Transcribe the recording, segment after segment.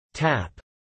Tap.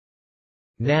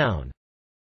 Noun.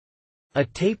 A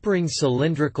tapering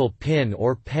cylindrical pin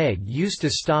or peg used to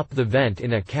stop the vent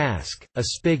in a cask, a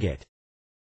spigot.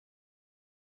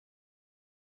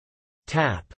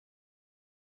 Tap.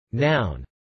 Noun.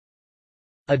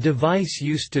 A device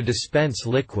used to dispense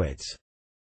liquids.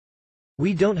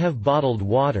 We don't have bottled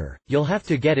water, you'll have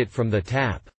to get it from the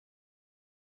tap.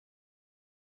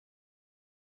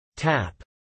 Tap.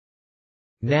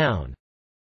 Noun.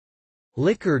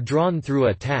 Liquor drawn through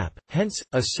a tap, hence,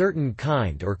 a certain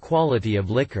kind or quality of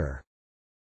liquor.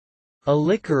 A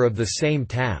liquor of the same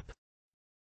tap.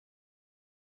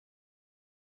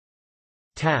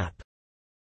 Tap.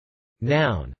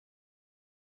 Noun.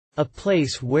 A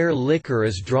place where liquor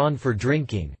is drawn for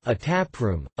drinking, a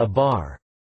taproom, a bar.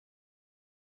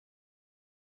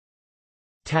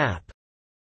 Tap.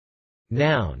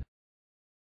 Noun.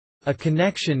 A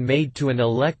connection made to an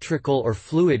electrical or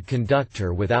fluid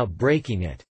conductor without breaking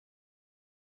it.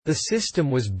 The system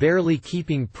was barely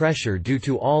keeping pressure due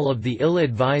to all of the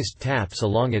ill-advised taps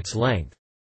along its length.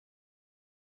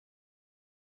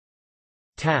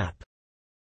 Tap.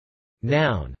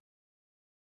 Noun.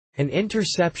 An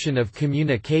interception of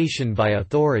communication by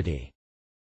authority.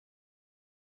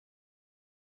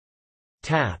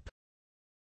 Tap.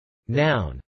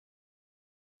 Noun.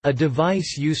 A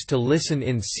device used to listen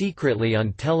in secretly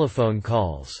on telephone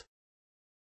calls.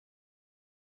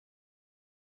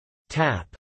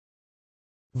 Tap.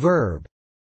 Verb.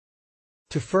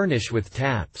 To furnish with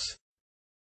taps.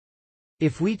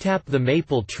 If we tap the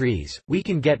maple trees, we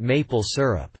can get maple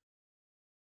syrup.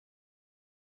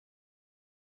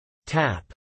 Tap.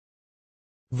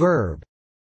 Verb.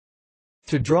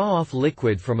 To draw off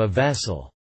liquid from a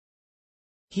vessel.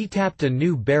 He tapped a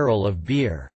new barrel of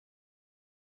beer.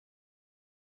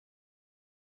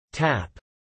 Tap.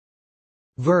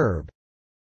 Verb.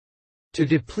 To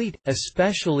deplete,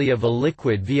 especially of a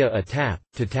liquid via a tap,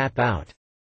 to tap out.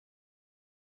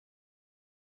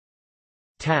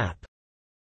 Tap.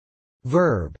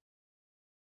 Verb.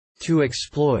 To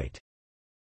exploit.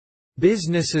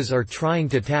 Businesses are trying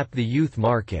to tap the youth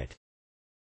market.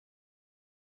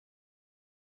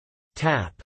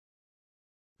 Tap.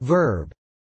 Verb.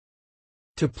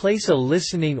 To place a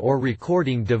listening or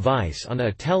recording device on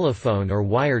a telephone or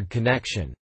wired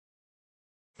connection.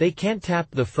 They can't tap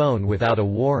the phone without a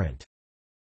warrant.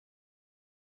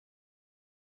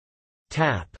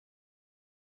 Tap.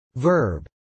 Verb.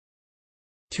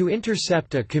 To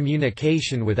intercept a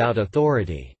communication without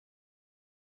authority.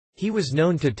 He was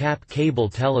known to tap cable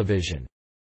television.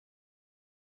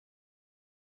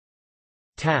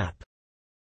 Tap.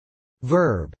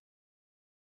 Verb.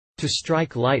 To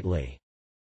strike lightly.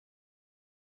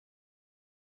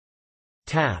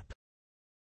 Tap.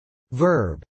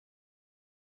 Verb.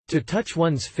 To touch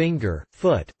one's finger,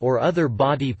 foot, or other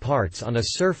body parts on a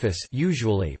surface,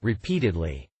 usually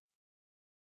repeatedly.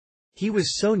 He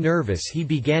was so nervous he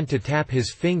began to tap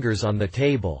his fingers on the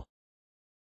table.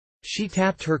 She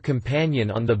tapped her companion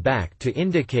on the back to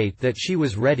indicate that she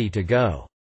was ready to go.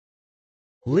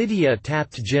 Lydia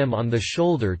tapped Jim on the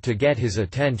shoulder to get his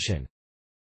attention.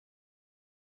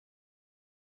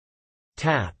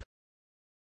 Tap.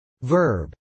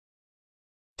 Verb.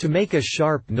 To make a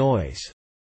sharp noise.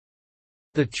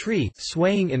 The tree,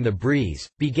 swaying in the breeze,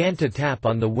 began to tap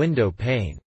on the window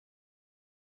pane.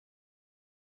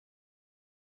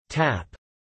 Tap.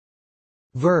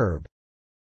 Verb.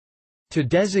 To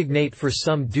designate for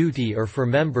some duty or for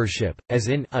membership, as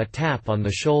in, a tap on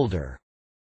the shoulder.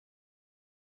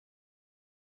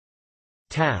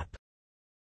 Tap.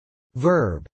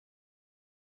 Verb.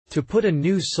 To put a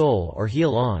new sole or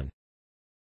heel on.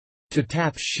 To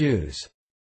tap shoes.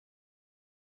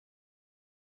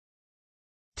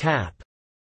 Tap.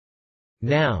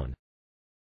 Noun.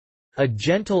 A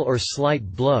gentle or slight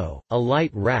blow, a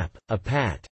light rap, a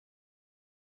pat.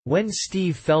 When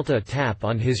Steve felt a tap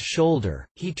on his shoulder,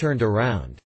 he turned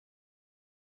around.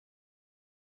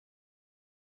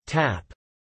 Tap.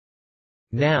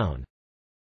 Noun.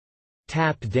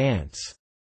 Tap dance.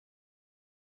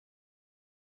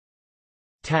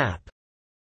 Tap.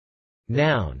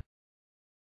 Noun.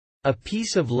 A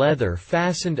piece of leather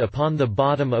fastened upon the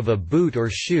bottom of a boot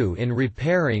or shoe in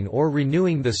repairing or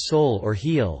renewing the sole or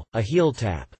heel, a heel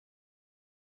tap.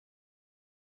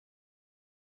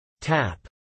 Tap.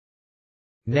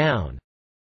 Noun.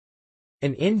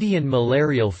 An Indian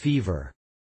malarial fever.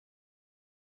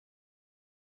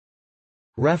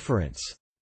 Reference.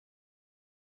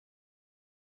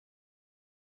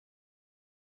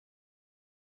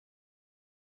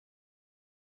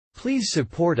 Please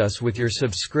support us with your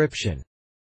subscription.